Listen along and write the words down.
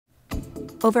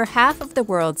Over half of the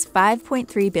world's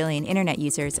 5.3 billion internet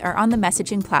users are on the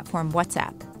messaging platform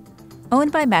WhatsApp.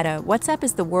 Owned by Meta, WhatsApp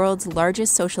is the world's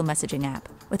largest social messaging app,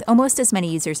 with almost as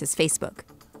many users as Facebook.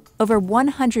 Over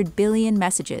 100 billion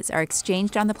messages are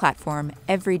exchanged on the platform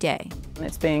every day.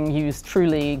 It's being used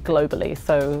truly globally,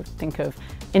 so think of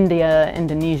India,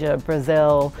 Indonesia,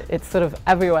 Brazil. It's sort of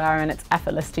everywhere and it's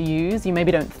effortless to use. You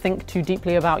maybe don't think too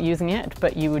deeply about using it,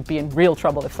 but you would be in real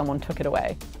trouble if someone took it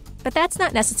away. But that's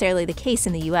not necessarily the case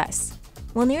in the US.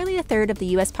 While nearly a third of the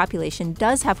US population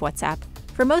does have WhatsApp,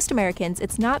 for most Americans,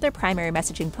 it's not their primary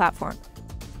messaging platform.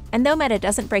 And though Meta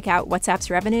doesn't break out WhatsApp's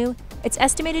revenue, it's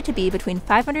estimated to be between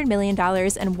 $500 million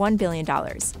and $1 billion,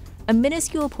 a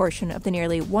minuscule portion of the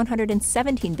nearly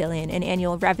 $117 billion in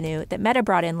annual revenue that Meta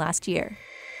brought in last year.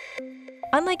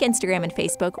 Unlike Instagram and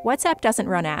Facebook, WhatsApp doesn't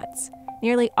run ads.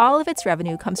 Nearly all of its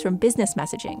revenue comes from business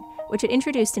messaging, which it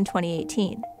introduced in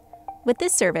 2018. With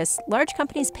this service, large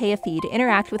companies pay a fee to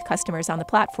interact with customers on the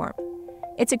platform.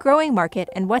 It's a growing market,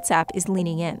 and WhatsApp is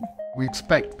leaning in. We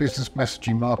expect business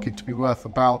messaging market to be worth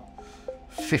about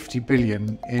 50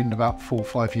 billion in about 4 or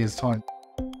 5 years' time.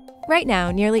 Right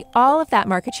now, nearly all of that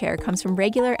market share comes from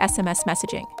regular SMS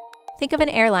messaging. Think of an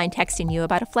airline texting you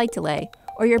about a flight delay,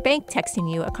 or your bank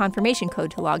texting you a confirmation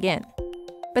code to log in.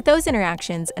 But those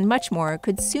interactions and much more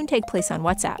could soon take place on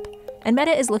WhatsApp, and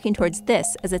Meta is looking towards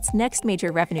this as its next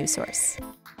major revenue source.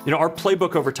 Our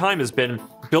playbook over time has been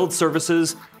build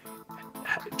services,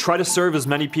 try to serve as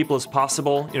many people as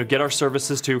possible, get our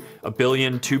services to 1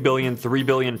 billion, 2 billion, 3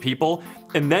 billion people,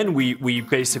 and then we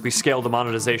basically scale the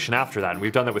monetization after that. And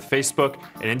we've done that with Facebook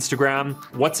and Instagram.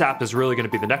 WhatsApp is really going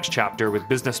to be the next chapter, with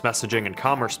business messaging and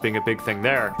commerce being a big thing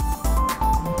there.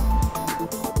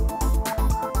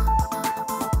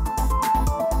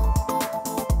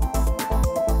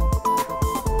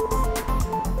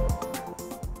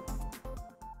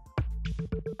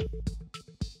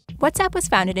 WhatsApp was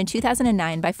founded in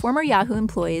 2009 by former Yahoo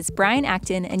employees Brian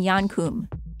Acton and Jan Koum.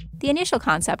 The initial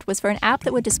concept was for an app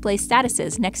that would display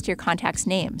statuses next to your contacts'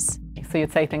 names. So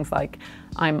you'd say things like,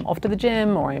 I'm off to the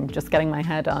gym, or I'm just getting my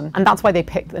hair done. And that's why they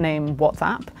picked the name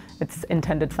WhatsApp. It's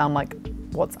intended to sound like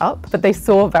what's up. But they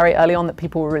saw very early on that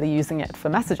people were really using it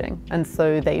for messaging. And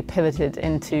so they pivoted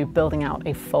into building out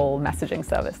a full messaging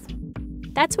service.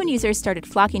 That's when users started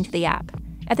flocking to the app.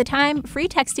 At the time, free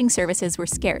texting services were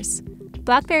scarce.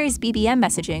 BlackBerry's BBM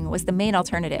messaging was the main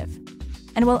alternative.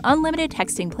 And while unlimited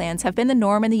texting plans have been the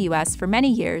norm in the US for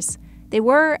many years, they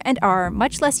were and are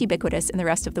much less ubiquitous in the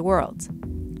rest of the world.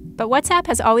 But WhatsApp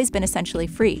has always been essentially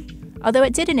free, although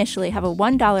it did initially have a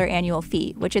 $1 annual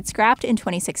fee, which it scrapped in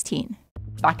 2016.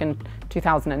 Back in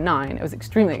 2009, it was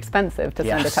extremely expensive to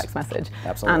send a text message.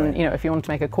 Absolutely. And if you wanted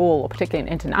to make a call, or particularly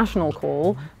an international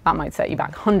call, that might set you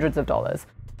back hundreds of dollars.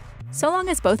 So long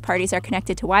as both parties are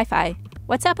connected to Wi-Fi,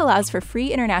 WhatsApp allows for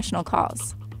free international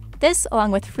calls. This,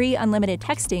 along with free unlimited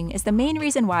texting, is the main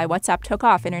reason why WhatsApp took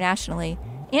off internationally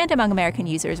and among American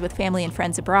users with family and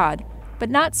friends abroad, but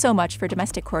not so much for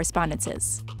domestic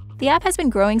correspondences. The app has been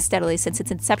growing steadily since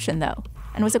its inception, though,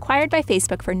 and was acquired by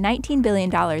Facebook for $19 billion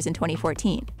in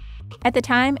 2014. At the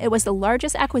time, it was the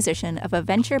largest acquisition of a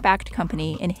venture-backed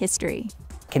company in history.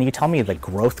 Can you tell me the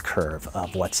growth curve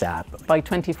of WhatsApp? By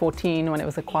 2014, when it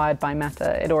was acquired by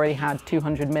Meta, it already had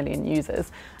 200 million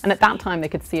users. And at that time, they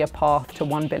could see a path to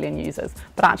 1 billion users.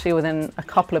 But actually, within a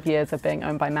couple of years of being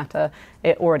owned by Meta,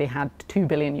 it already had 2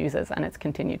 billion users, and it's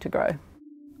continued to grow.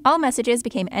 All messages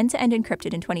became end-to-end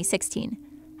encrypted in 2016.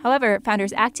 However,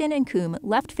 founders Acton and Koum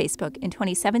left Facebook in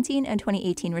 2017 and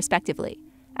 2018, respectively,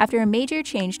 after a major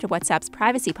change to WhatsApp's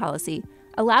privacy policy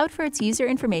allowed for its user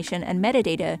information and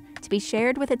metadata to be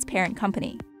shared with its parent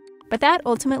company. But that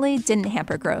ultimately didn't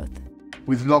hamper growth.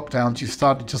 With lockdowns, you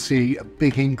started to see a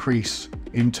big increase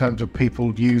in terms of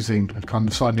people using and kind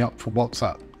of signing up for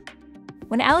WhatsApp.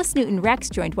 When Alice Newton-Rex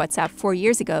joined WhatsApp 4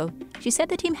 years ago, she said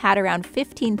the team had around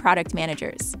 15 product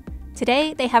managers.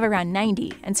 Today, they have around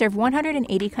 90 and serve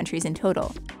 180 countries in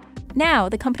total. Now,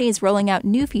 the company is rolling out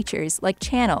new features like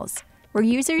channels, where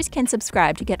users can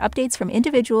subscribe to get updates from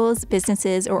individuals,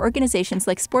 businesses, or organizations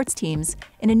like sports teams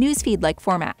in a newsfeed-like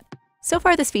format. So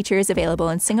far, this feature is available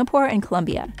in Singapore and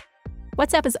Colombia.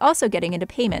 WhatsApp is also getting into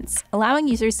payments, allowing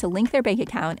users to link their bank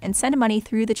account and send money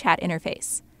through the chat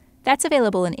interface. That's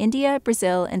available in India,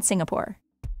 Brazil, and Singapore.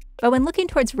 But when looking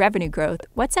towards revenue growth,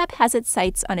 WhatsApp has its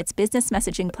sights on its business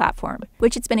messaging platform,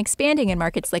 which it's been expanding in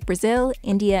markets like Brazil,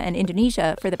 India, and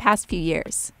Indonesia for the past few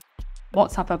years.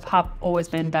 WhatsApp have always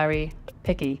been very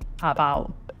picky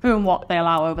about who and what they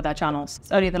allow over their channels.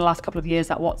 It's only in the last couple of years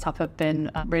that WhatsApp have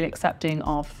been really accepting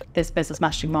of this business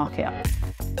messaging market.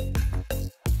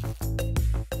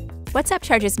 WhatsApp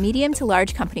charges medium to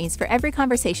large companies for every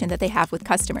conversation that they have with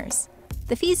customers.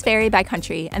 The fees vary by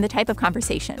country and the type of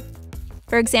conversation.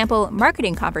 For example,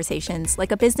 marketing conversations,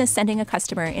 like a business sending a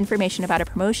customer information about a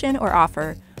promotion or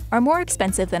offer, are more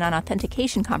expensive than an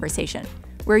authentication conversation,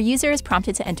 where a user is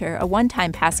prompted to enter a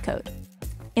one-time passcode.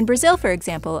 In Brazil, for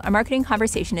example, a marketing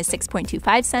conversation is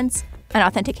 6.25 cents, an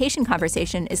authentication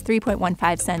conversation is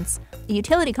 3.15 cents, a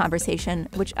utility conversation,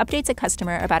 which updates a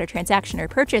customer about a transaction or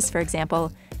purchase, for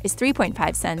example, is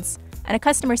 3.5 cents, and a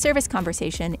customer service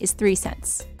conversation is 3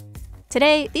 cents.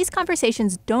 Today, these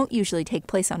conversations don't usually take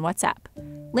place on WhatsApp.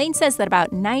 Lane says that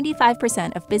about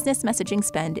 95% of business messaging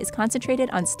spend is concentrated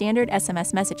on standard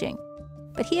SMS messaging,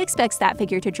 but he expects that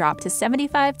figure to drop to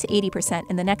 75 to 80%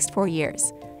 in the next 4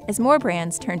 years, as more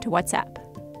brands turn to WhatsApp.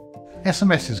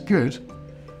 SMS is good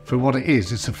for what it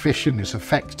is. It's efficient, it's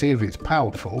effective, it's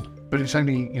powerful, but it's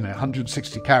only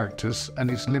 160 characters, and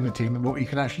it's limiting what you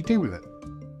can actually do with it.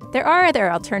 There are other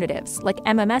alternatives, like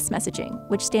MMS messaging,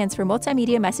 which stands for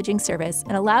Multimedia Messaging Service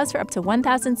and allows for up to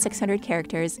 1,600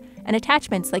 characters and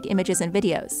attachments like images and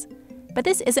videos. But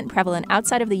this isn't prevalent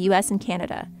outside of the US and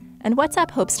Canada, and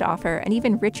WhatsApp hopes to offer an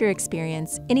even richer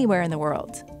experience anywhere in the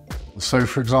world. So,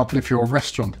 for example, if you're a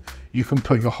restaurant, you can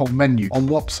put your whole menu on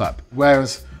WhatsApp,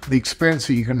 whereas the experience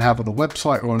that you can have on a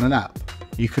website or on an app,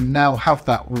 you can now have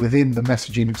that within the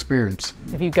messaging experience.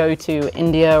 If you go to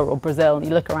India or Brazil and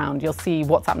you look around, you'll see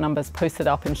WhatsApp numbers posted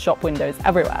up in shop windows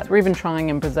everywhere. We're even trying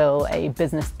in Brazil a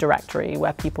business directory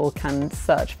where people can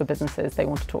search for businesses they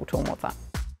want to talk to on WhatsApp.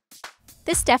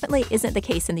 This definitely isn't the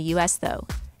case in the US, though.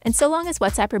 And so long as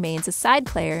WhatsApp remains a side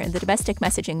player in the domestic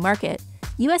messaging market,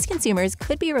 US consumers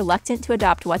could be reluctant to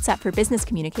adopt WhatsApp for business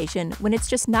communication when it's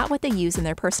just not what they use in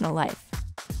their personal life.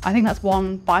 I think that's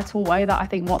one vital way that I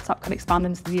think WhatsApp can expand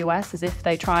into the US, is if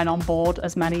they try and onboard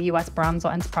as many US brands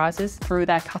or enterprises through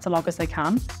their catalog as they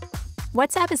can.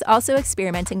 WhatsApp is also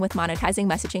experimenting with monetizing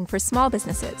messaging for small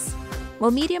businesses.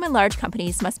 While medium and large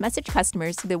companies must message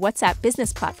customers through the WhatsApp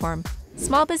business platform,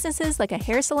 small businesses like a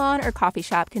hair salon or coffee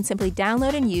shop can simply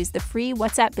download and use the free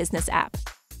WhatsApp Business app.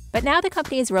 But now the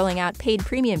company is rolling out paid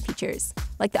premium features,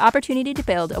 like the opportunity to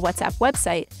build a WhatsApp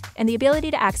website and the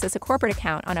ability to access a corporate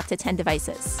account on up to 10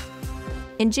 devices.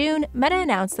 In June, Meta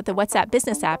announced that the WhatsApp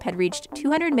Business app had reached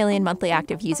 200 million monthly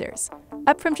active users,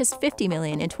 up from just 50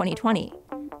 million in 2020.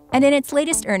 And in its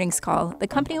latest earnings call, the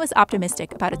company was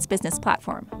optimistic about its business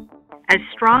platform. As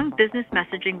strong business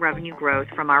messaging revenue growth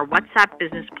from our WhatsApp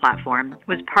Business platform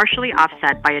was partially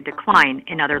offset by a decline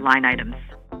in other line items.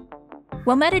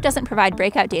 While Meta doesn't provide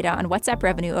breakout data on WhatsApp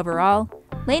revenue overall,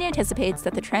 Lane anticipates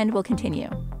that the trend will continue.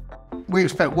 We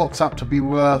expect WhatsApp to be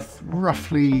worth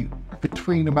roughly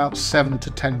between about $7 to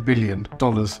 $10 billion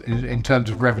in terms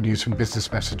of revenues from business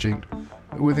messaging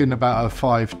within about a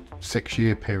 5-6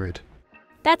 year period.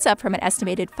 That's up from an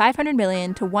estimated $500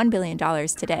 million to $1 billion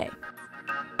today.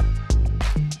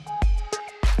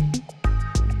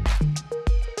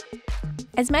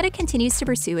 As Meta continues to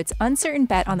pursue its uncertain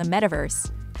bet on the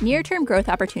metaverse, near-term growth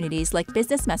opportunities like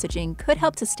business messaging could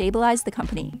help to stabilize the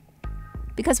company.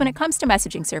 Because when it comes to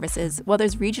messaging services, while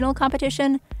there's regional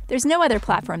competition, there's no other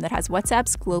platform that has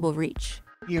WhatsApp's global reach.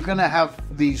 You're going to have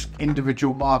these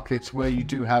individual markets where you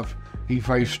do have a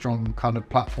very strong kind of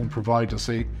platform provider.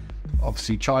 So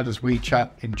obviously China's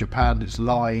WeChat, in Japan it's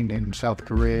Line, in South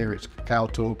Korea it's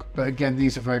KakaoTalk. But again,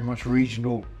 these are very much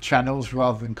regional channels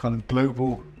rather than kind of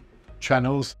global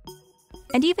channels.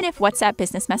 And even if WhatsApp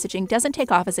business messaging doesn't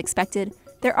take off as expected,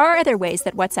 there are other ways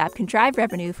that WhatsApp can drive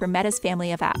revenue for Meta's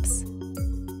family of apps.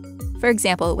 For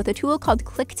example, with a tool called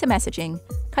Click to Messaging,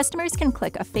 customers can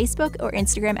click a Facebook or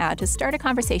Instagram ad to start a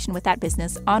conversation with that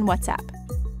business on WhatsApp.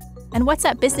 And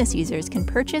WhatsApp business users can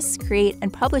purchase, create,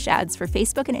 and publish ads for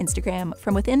Facebook and Instagram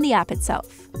from within the app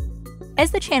itself.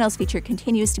 As the channels feature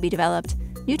continues to be developed,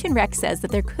 Newton Rex says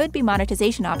that there could be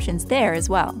monetization options there as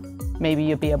well. Maybe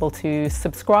you'd be able to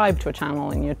subscribe to a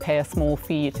channel and you'd pay a small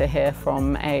fee to hear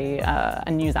from a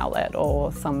news outlet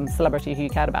or some celebrity who you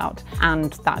cared about.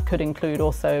 And that could include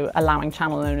also allowing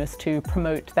channel owners to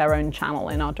promote their own channel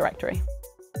in our directory.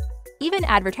 Even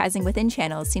advertising within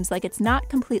channels seems like it's not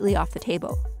completely off the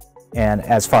table. And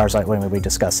as far as when we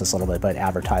discussed this a little bit, but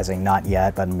advertising, not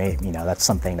yet, but maybe, that's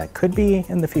something that could be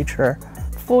in the future.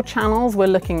 For channels, we're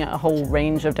looking at a whole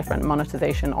range of different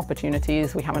monetization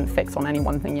opportunities. We haven't fixed on any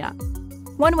one thing yet.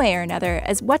 One way or another,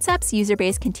 as WhatsApp's user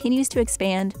base continues to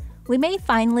expand, we may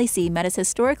finally see Meta's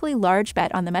historically large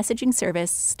bet on the messaging service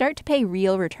start to pay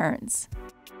real returns.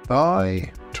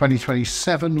 By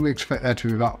 2027, we expect there to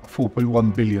be about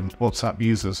 4.1 billion WhatsApp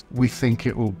users. We think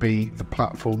it will be the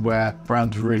platform where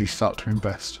brands really start to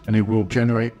invest, and it will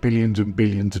generate billions and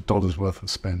billions of dollars worth of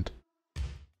spend.